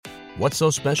What's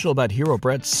so special about Hero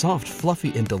Bread's soft,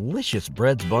 fluffy, and delicious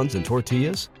breads, buns, and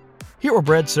tortillas? Hero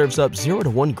Bread serves up 0 to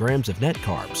 1 grams of net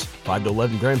carbs, 5 to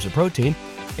 11 grams of protein,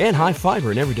 and high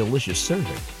fiber in every delicious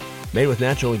serving. Made with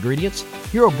natural ingredients,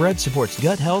 Hero Bread supports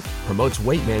gut health, promotes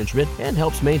weight management, and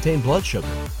helps maintain blood sugar.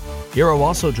 Hero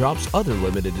also drops other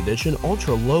limited edition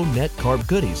ultra-low net carb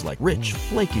goodies like rich,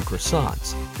 flaky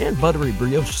croissants and buttery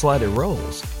brioche slider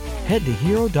rolls. Head to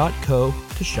hero.co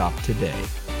to shop today.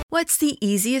 What's the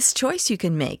easiest choice you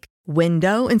can make?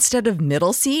 Window instead of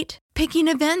middle seat? Picking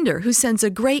a vendor who sends a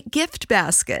great gift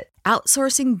basket?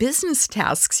 Outsourcing business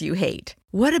tasks you hate?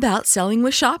 What about selling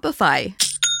with Shopify?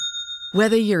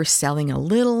 Whether you're selling a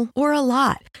little or a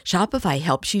lot, Shopify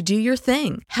helps you do your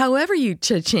thing, however you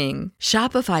cha-ching.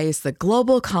 Shopify is the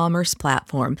global commerce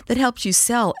platform that helps you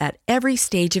sell at every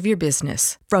stage of your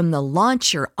business. From the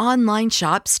launch your online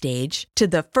shop stage to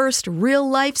the first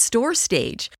real-life store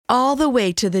stage, all the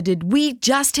way to the did we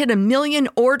just hit 1 million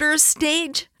orders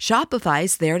stage.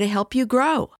 Shopify's there to help you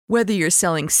grow. Whether you're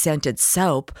selling scented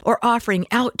soap or offering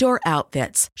outdoor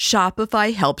outfits,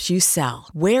 Shopify helps you sell.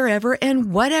 Wherever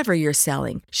and whatever you're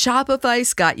selling,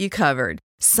 Shopify's got you covered.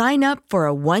 Sign up for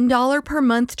a $1 per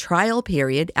month trial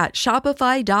period at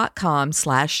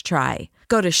shopify.com/try.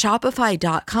 Go to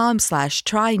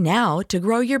shopify.com/try now to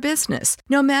grow your business,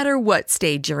 no matter what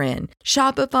stage you're in.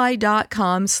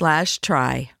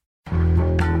 Shopify.com/try.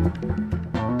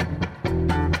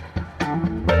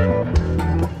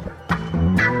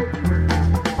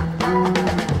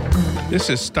 This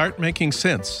is Start Making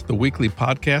Sense, the weekly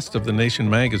podcast of The Nation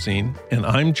magazine, and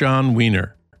I'm John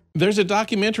Wiener. There's a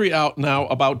documentary out now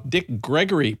about Dick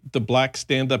Gregory, the black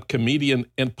stand-up comedian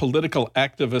and political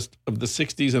activist of the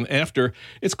 60s and after.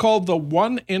 It's called The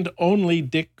One and Only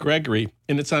Dick Gregory,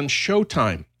 and it's on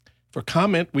Showtime. For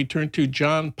comment, we turn to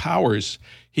John Powers.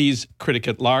 He's critic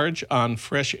at large on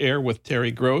Fresh Air with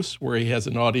Terry Gross, where he has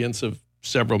an audience of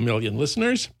several million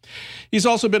listeners. He's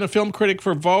also been a film critic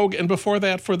for Vogue, and before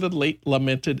that for the late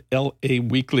lamented L.A.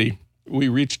 Weekly. We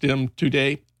reached him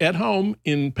today at home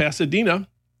in Pasadena.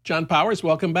 John Powers,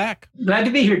 welcome back. Glad to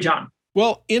be here, John.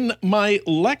 Well, in my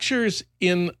lectures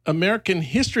in American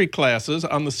history classes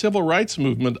on the civil rights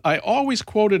movement, I always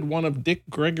quoted one of Dick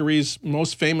Gregory's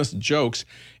most famous jokes,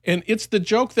 and it's the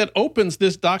joke that opens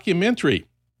this documentary.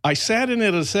 I sat in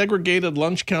at a segregated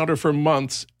lunch counter for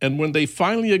months, and when they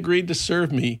finally agreed to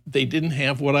serve me, they didn't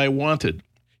have what I wanted.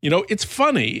 You know, it's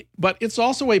funny, but it's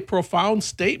also a profound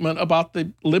statement about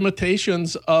the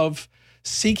limitations of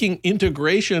seeking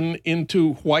integration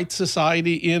into white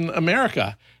society in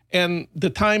America. And at the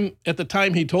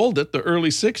time he told it, the early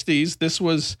 60s, this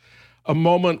was a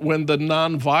moment when the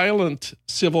nonviolent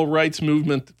civil rights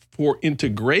movement for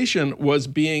integration was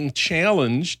being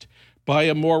challenged by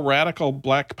a more radical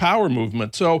Black Power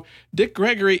movement. So Dick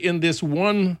Gregory, in this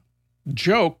one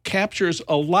joke, captures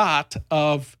a lot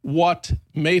of what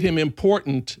made him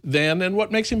important then and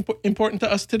what makes him important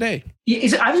to us today. I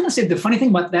was going to say, the funny thing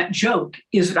about that joke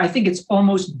is that I think it's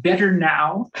almost better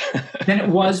now than it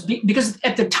was, because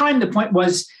at the time the point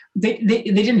was they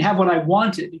didn't have what I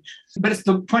wanted, but it's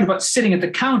the point about sitting at the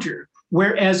counter,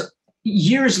 whereas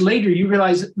years later you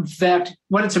realize that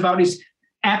what it's about is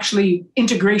actually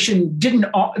integration didn't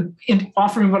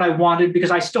offer me what I wanted,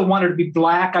 because I still wanted to be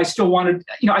Black. I still wanted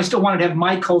to have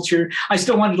my culture. I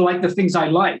still wanted to like the things I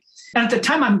like. And at the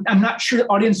time, I'm not sure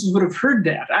audiences would have heard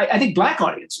that. I think Black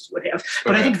audiences would have,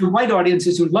 but I think the white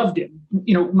audiences who loved him,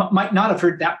 might not have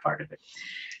heard that part of it.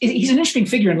 He's an interesting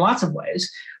figure in lots of ways.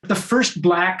 The first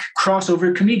Black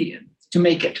crossover comedian to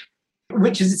make it,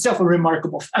 which is itself was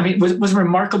remarkable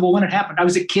when it happened. I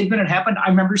was a kid when it happened. I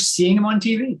remember seeing him on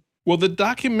TV. Well, the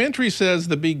documentary says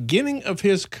the beginning of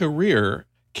his career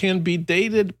can be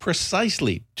dated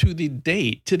precisely to the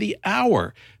date, to the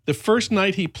hour, the first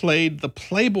night he played the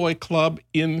Playboy Club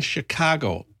in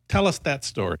Chicago. Tell us that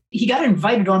story. He got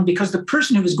invited on because the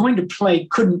person who was going to play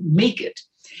couldn't make it.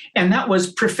 And that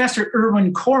was Professor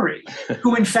Irwin Corey,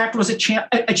 who in fact was a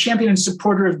champion and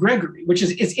supporter of Gregory, which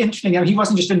is interesting. He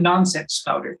wasn't just a nonsense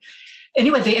spouter.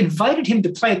 Anyway, they invited him to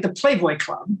play at the Playboy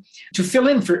Club to fill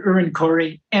in for Irwin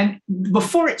Corey. And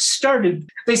before it started,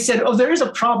 they said, there is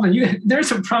a problem. There's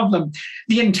a problem.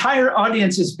 The entire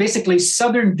audience is basically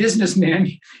Southern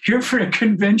businessmen here for a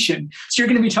convention. So you're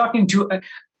going to be talking to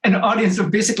an audience of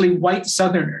basically white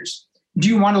Southerners. Do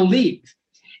you want to leave?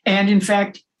 And in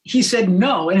fact, he said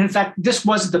no. And in fact, this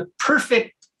was the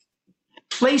perfect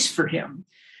place for him,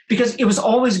 because it was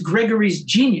always Gregory's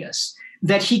genius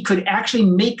that he could actually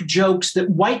make jokes that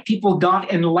white people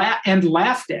got and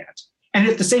laughed at, and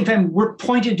at the same time were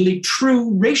pointedly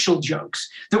true racial jokes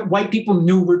that white people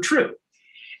knew were true.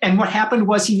 And what happened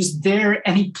was he was there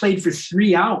and he played for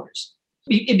 3 hours.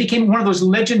 It became one of those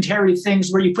legendary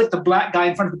things where you put the black guy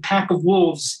in front of the pack of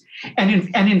wolves. And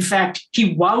in fact,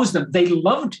 he wows them. They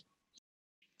loved him.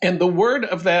 And the word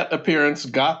of that appearance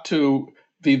got to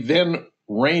the then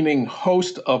reigning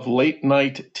host of late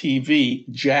night TV,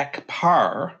 Jack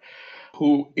Paar,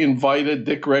 who invited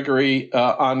Dick Gregory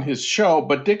on his show.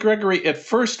 But Dick Gregory at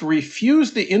first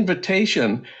refused the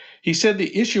invitation. He said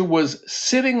the issue was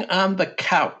sitting on the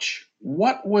couch.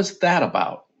 What was that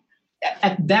about?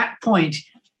 At that point,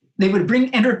 they would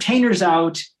bring entertainers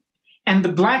out, and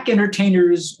the black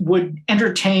entertainers would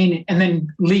entertain and then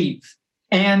leave.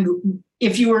 And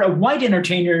if you were a white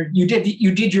entertainer, you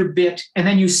did your bit, and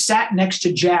then you sat next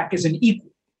to Jack as an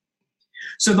equal.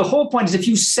 So the whole point is, if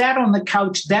you sat on the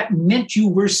couch, that meant you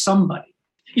were somebody,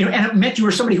 and it meant you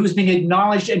were somebody who was being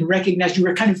acknowledged and recognized. You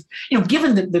were kind of,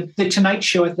 given that the Tonight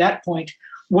Show at that point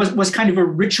was kind of a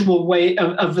ritual way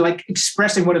of like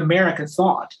expressing what America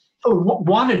thought or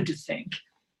wanted to think.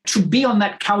 To be on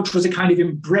that couch was a kind of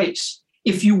embrace.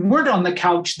 If you weren't on the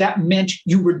couch, that meant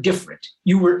you were different.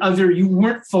 You were other. You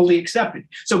weren't fully accepted.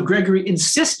 So Gregory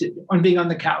insisted on being on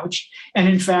the couch. And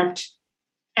in fact,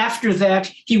 after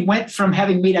that, he went from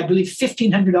having made, I believe,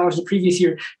 $1,500 the previous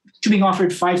year to being offered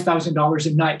 $5,000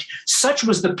 a night. Such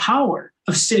was the power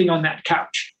of sitting on that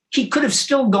couch. He could have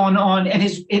still gone on, and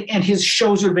his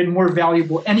shows would have been more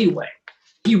valuable anyway.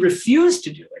 He refused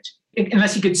to do it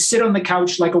unless he could sit on the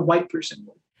couch like a white person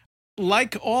would.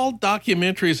 Like all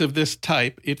documentaries of this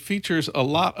type, it features a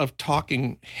lot of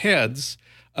talking heads.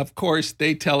 Of course,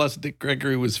 they tell us Dick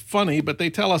Gregory was funny, but they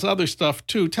tell us other stuff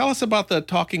too. Tell us about the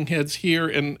talking heads here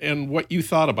and what you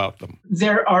thought about them.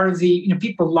 There are the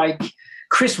people like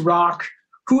Chris Rock,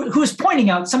 who was pointing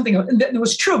out something that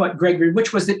was true about Gregory,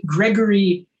 which was that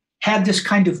Gregory had this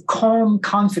kind of calm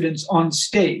confidence on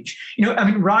stage.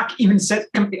 Rock even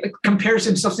compares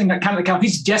himself saying that kind of like how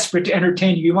he's desperate to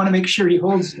entertain you. You want to make sure he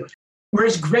holds you.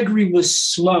 Whereas Gregory was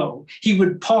slow. He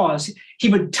would pause. He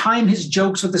would time his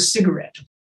jokes with a cigarette.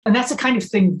 And that's the kind of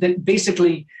thing that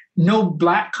basically no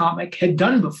black comic had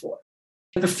done before.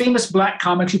 The famous black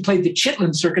comics who played the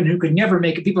Chitlin circuit, who could never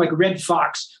make it, people like Red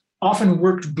Fox, often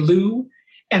worked blue,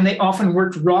 and they often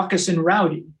worked raucous and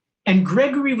rowdy. And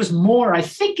Gregory was more, I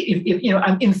think,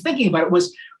 in thinking about it,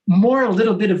 was more a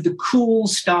little bit of the cool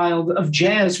style of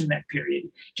jazz from that period.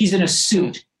 He's in a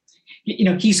suit.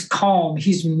 He's calm,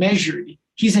 he's measured,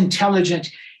 he's intelligent,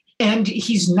 and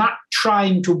he's not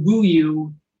trying to woo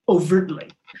you overtly.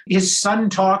 His son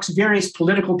talks, various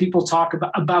political people talk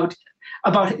about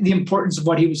the importance of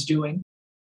what he was doing.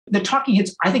 The talking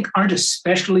heads, I think, aren't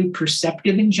especially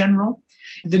perceptive in general.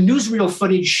 The newsreel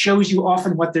footage shows you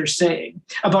often what they're saying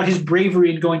about his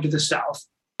bravery in going to the South.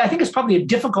 I think it's probably a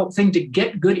difficult thing to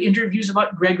get good interviews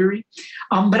about Gregory.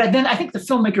 But then I think the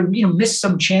filmmaker, missed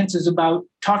some chances about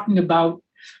talking about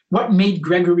what made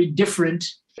Gregory different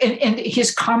and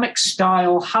his comic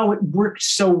style, how it worked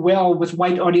so well with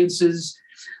white audiences.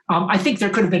 I think there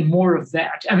could have been more of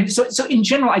that. So in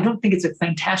general, I don't think it's a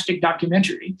fantastic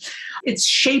documentary. Its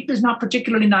shape is not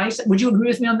particularly nice. Would you agree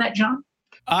with me on that, John?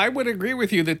 I would agree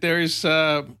with you that there's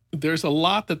a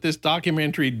lot that this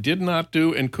documentary did not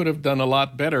do and could have done a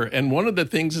lot better. And one of the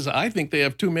things is I think they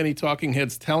have too many talking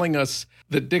heads telling us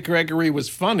that Dick Gregory was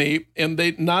funny, and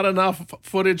not enough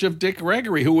footage of Dick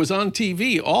Gregory, who was on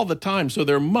TV all the time. So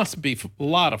there must be a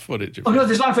lot of footage of him. No,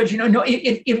 there's a lot of footage.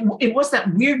 It was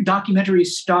that weird documentary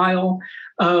style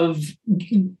of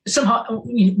somehow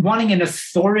wanting an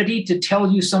authority to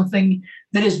tell you something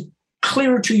that is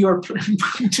clear to your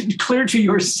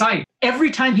sight. Every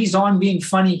time he's on being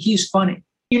funny, he's funny.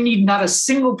 You need not a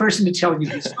single person to tell you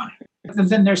he's funny. And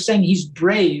then they're saying he's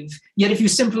brave. Yet if you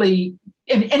simply,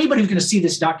 and anybody who's going to see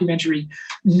this documentary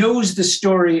knows the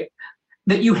story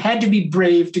that you had to be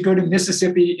brave to go to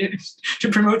Mississippi to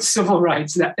promote civil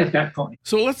rights at that point.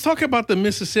 So let's talk about the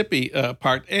Mississippi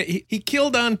part. He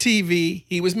killed on TV.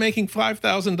 He was making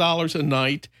 $5,000 a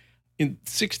night. In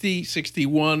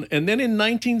 61, and then in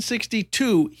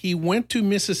 1962, he went to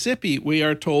Mississippi, we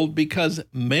are told, because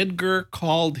Medgar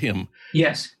called him.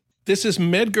 Yes. This is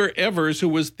Medgar Evers, who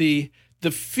was the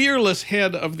fearless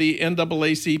head of the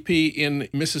NAACP in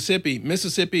Mississippi.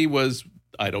 Mississippi was,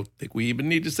 I don't think we even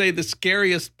need to say, the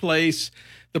scariest place,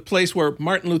 the place where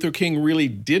Martin Luther King really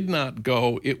did not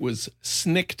go. It was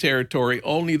SNCC territory.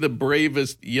 Only the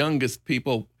bravest, youngest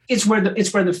people. It's where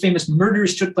the famous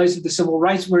murders took place of the civil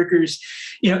rights workers.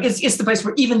 It's the place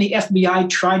where even the FBI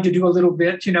tried to do a little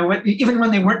bit. Even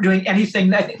when they weren't doing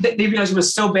anything, they realized it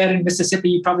was so bad in Mississippi,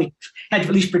 you probably had to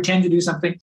at least pretend to do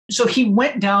something. So he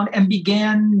went down and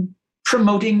began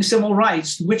promoting civil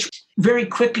rights, which very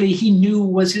quickly he knew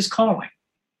was his calling.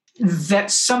 that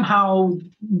somehow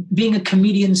being a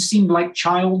comedian seemed like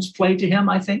child's play to him,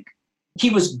 I think. He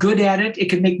was good at it. It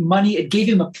could make money. It gave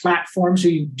him a platform, so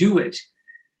you do it.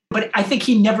 But I think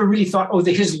he never really thought,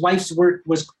 that his life's work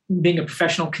was being a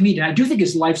professional comedian. I do think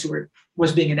his life's work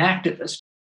was being an activist.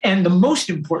 And the most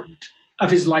important of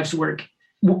his life's work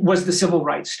was the civil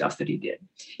rights stuff that he did.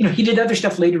 He did other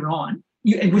stuff later on,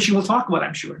 which you will talk about,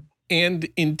 I'm sure. And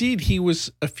indeed, he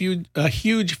was a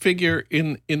huge figure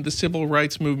in the civil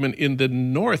rights movement in the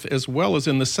North as well as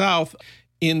in the South.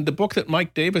 In the book that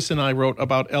Mike Davis and I wrote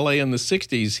about L.A. in the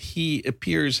 60s, he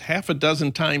appears half a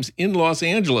dozen times in Los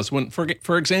Angeles.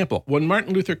 For example, when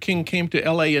Martin Luther King came to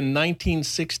L.A. in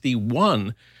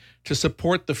 1961 to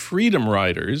support the Freedom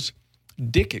Riders,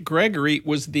 Dick Gregory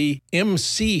was the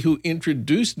MC who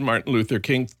introduced Martin Luther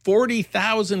King.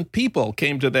 40,000 people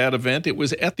came to that event. It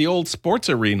was at the old sports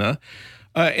arena.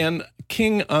 And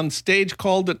King on stage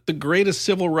called it the greatest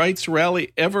civil rights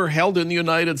rally ever held in the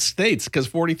United States because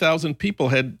 40,000 people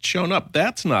had shown up.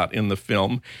 That's not in the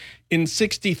film. In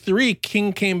 1963,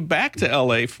 King came back to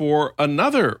L.A. for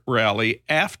another rally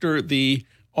after the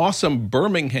awesome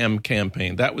Birmingham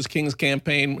campaign. That was King's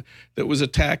campaign that was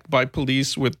attacked by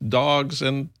police with dogs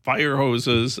and fire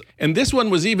hoses. And this one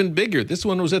was even bigger. This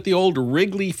one was at the old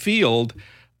Wrigley Field.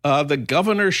 The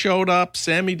governor showed up.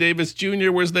 Sammy Davis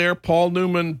Jr. was there, Paul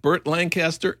Newman, Burt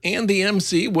Lancaster, and the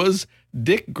MC was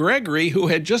Dick Gregory, who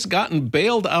had just gotten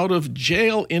bailed out of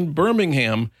jail in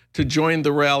Birmingham to join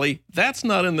the rally. That's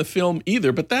not in the film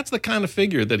either, but that's the kind of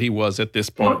figure that he was at this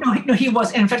point. No, he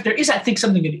was. And in fact, there is, I think,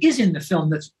 something that is in the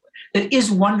film that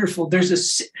is wonderful.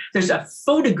 There's a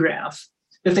photograph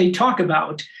that they talk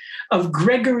about of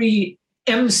Gregory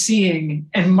emceeing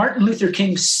and Martin Luther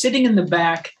King sitting in the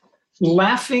back,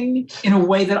 laughing in a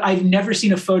way that I've never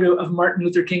seen a photo of Martin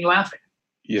Luther King laughing.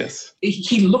 Yes.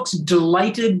 He looks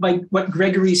delighted by what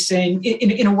Gregory's saying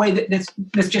in a way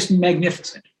that's just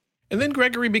magnificent. And then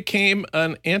Gregory became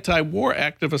an anti-war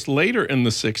activist later in the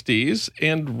 60s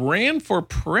and ran for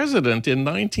president in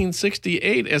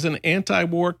 1968 as an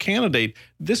anti-war candidate.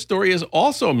 This story is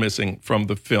also missing from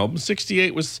the film.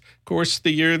 68 was, of course,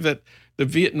 the year that the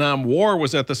Vietnam War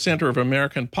was at the center of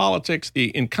American politics.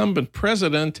 The incumbent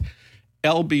president,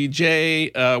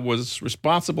 LBJ, was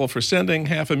responsible for sending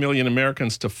 500,000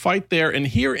 Americans to fight there. And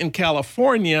here in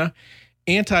California,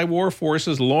 anti-war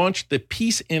forces launched the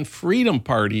Peace and Freedom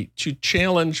Party to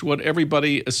challenge what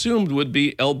everybody assumed would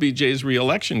be LBJ's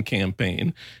reelection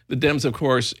campaign. The Dems, of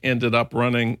course, ended up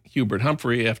running Hubert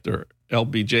Humphrey after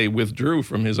LBJ withdrew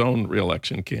from his own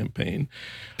reelection campaign.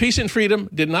 Peace and Freedom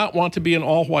did not want to be an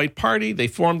all-white party. They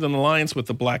formed an alliance with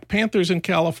the Black Panthers in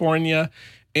California,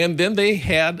 and then they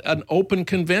had an open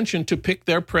convention to pick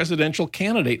their presidential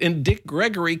candidate. And Dick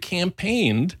Gregory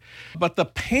campaigned, but the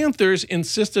Panthers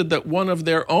insisted that one of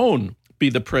their own be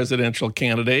the presidential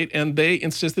candidate, and they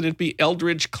insisted it be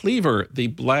Eldridge Cleaver, the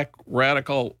black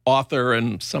radical author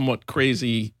and somewhat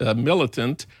crazy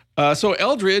militant. So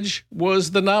Eldridge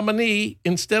was the nominee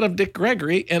instead of Dick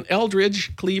Gregory, and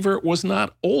Eldridge Cleaver was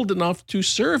not old enough to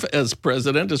serve as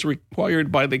president as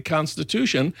required by the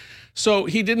Constitution, so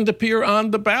he didn't appear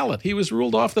on the ballot. He was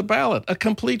ruled off the ballot, a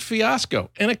complete fiasco.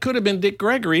 And it could have been Dick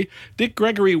Gregory. Dick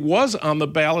Gregory was on the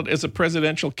ballot as a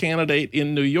presidential candidate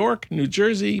in New York, New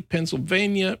Jersey,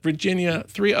 Pennsylvania, Virginia,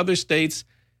 3 other states.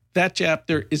 That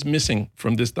chapter is missing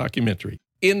from this documentary.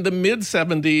 In the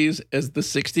mid-70s, as the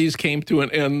 60s came to an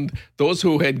end, those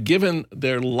who had given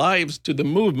their lives to the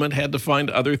movement had to find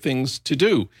other things to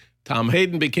do. Tom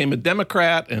Hayden became a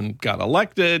Democrat and got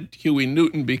elected. Huey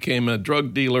Newton became a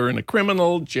drug dealer and a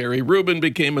criminal. Jerry Rubin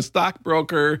became a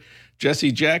stockbroker.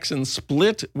 Jesse Jackson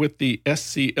split with the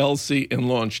SCLC and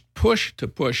launched Push to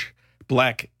push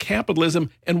black capitalism.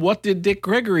 And what did Dick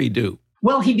Gregory do?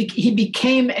 Well, he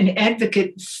became an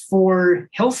advocate for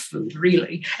health food,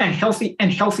 really, and healthy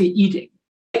eating.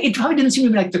 It probably didn't seem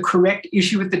to be like the correct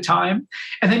issue at the time,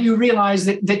 and then you realize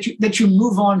that you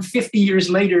move on 50 years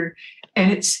later,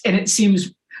 and it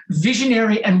seems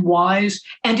visionary and wise,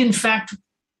 and in fact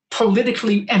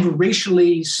politically and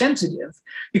racially sensitive,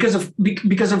 because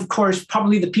of course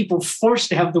probably the people forced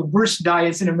to have the worst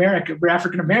diets in America were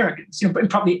African Americans, and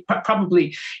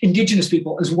probably indigenous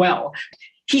people as well.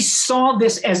 He saw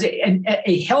this as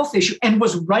a health issue and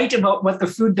was right about what the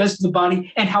food does to the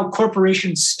body and how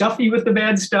corporations stuff you with the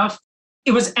bad stuff.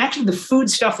 It was actually the food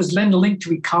stuff was then linked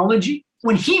to ecology.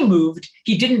 When he moved,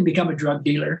 he didn't become a drug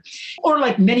dealer, or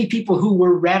like many people who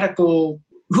were radical,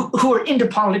 who were into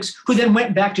politics, who then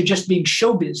went back to just being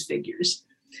showbiz figures.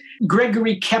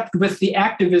 Gregory kept with the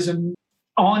activism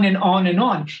on and on and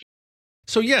on.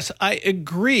 So yes, I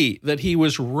agree that he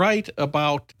was right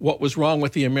about what was wrong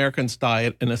with the Americans'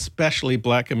 diet, and especially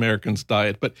Black Americans'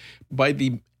 diet. But by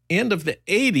the end of the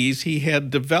 80s, he had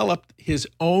developed his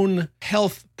own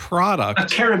health product. A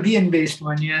Caribbean-based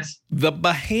one, yes. The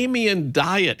Bahamian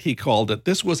diet, he called it.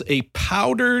 This was a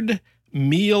powdered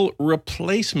meal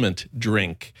replacement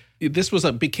drink. This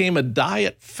became a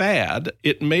diet fad.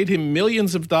 It made him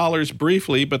millions of dollars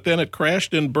briefly, but then it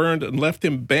crashed and burned and left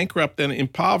him bankrupt and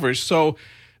impoverished. So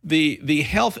the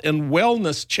health and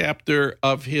wellness chapter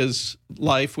of his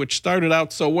life, which started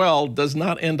out so well, does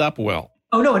not end up well.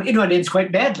 Oh, no, it ends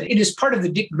quite badly. It is part of the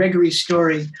Dick Gregory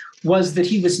story was that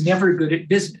he was never good at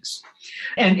business.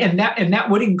 And that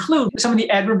would include some of the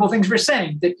admirable things we're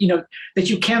saying, that, that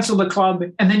you cancel the club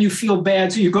and then you feel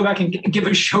bad, so you go back and give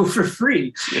a show for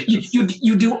free.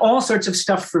 You do all sorts of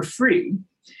stuff for free.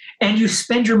 And you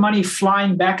spend your money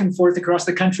flying back and forth across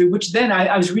the country, which then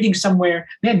I was reading somewhere,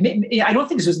 man, I don't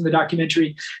think this was in the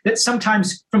documentary, that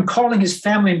sometimes from calling his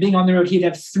family and being on the road, he'd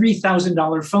have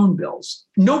 $3,000 phone bills.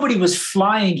 Nobody was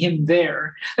flying him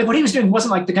there. Like, what he was doing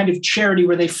wasn't like the kind of charity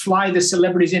where they fly the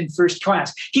celebrities in first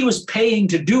class. He was paying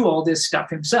to do all this stuff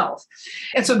himself.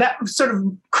 And so that sort of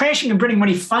crashing and burning when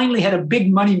he finally had a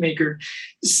big moneymaker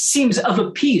seems of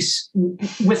a piece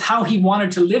with how he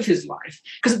wanted to live his life,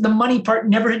 because the money part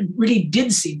never really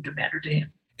did seem to matter to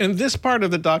him. And this part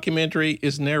of the documentary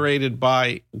is narrated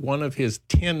by one of his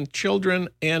 10 children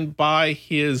and by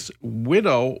his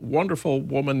widow, wonderful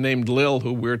woman named Lil,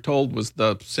 who we're told was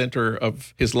the center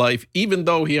of his life, even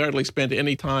though he hardly spent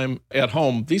any time at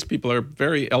home. These people are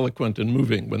very eloquent and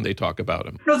moving when they talk about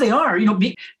him. No, they are.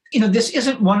 This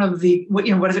isn't one of the, what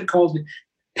is it called?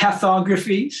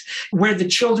 Pathographies, where the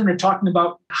children are talking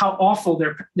about how awful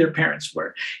their parents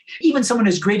were. Even someone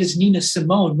as great as Nina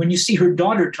Simone, when you see her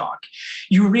daughter talk,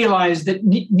 you realize that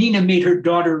Nina made her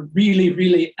daughter really,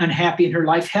 really unhappy in her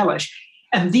life, hellish.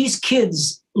 And these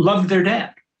kids loved their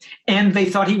dad. And they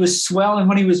thought he was swell. And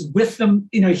when he was with them,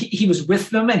 he was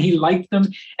with them and he liked them.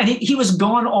 And he was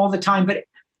gone all the time, but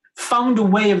found a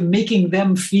way of making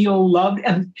them feel loved,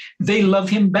 and they love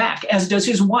him back, as does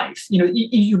his wife.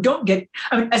 You don't get,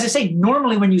 as I say,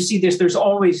 normally when you see this, there's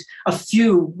always a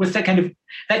few with that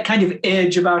kind of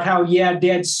edge about how, yeah,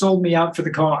 dad sold me out for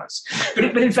the cause.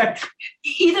 But in fact,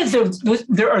 either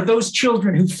there are those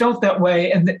children who felt that way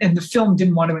and the film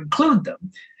didn't want to include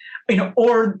them,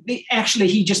 or actually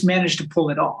he just managed to pull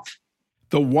it off.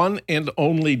 The one and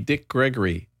only Dick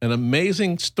Gregory, an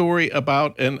amazing story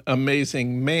about an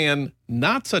amazing man,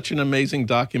 not such an amazing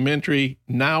documentary,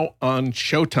 now on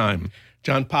Showtime.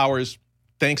 John Powers,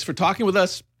 thanks for talking with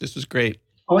us. This was great.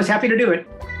 Always happy to do it.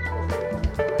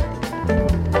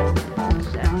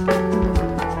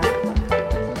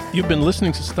 You've been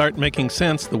listening to Start Making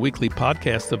Sense, the weekly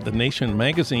podcast of The Nation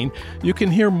magazine. You can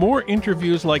hear more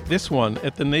interviews like this one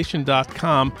at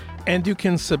thenation.com, and you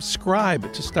can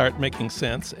subscribe to Start Making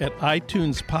Sense at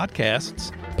iTunes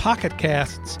Podcasts, Pocket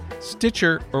Casts,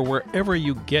 Stitcher, or wherever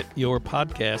you get your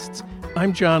podcasts.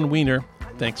 I'm John Wiener.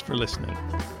 Thanks for listening.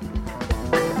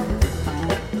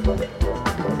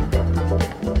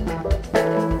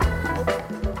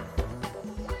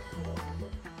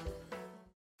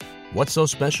 What's so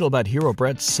special about Hero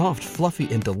Bread's soft,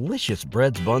 fluffy, and delicious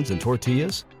breads, buns, and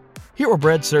tortillas? Hero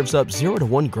Bread serves up 0 to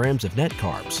 1 grams of net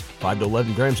carbs, 5 to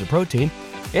 11 grams of protein,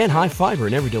 and high fiber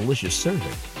in every delicious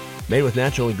serving. Made with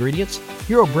natural ingredients,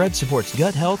 Hero Bread supports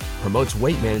gut health, promotes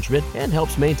weight management, and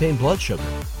helps maintain blood sugar.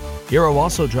 Hero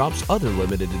also drops other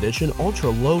limited edition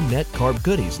ultra-low net carb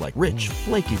goodies like rich,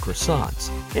 flaky croissants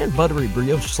and buttery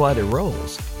brioche slider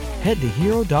rolls. Head to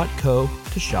hero.co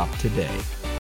to shop today.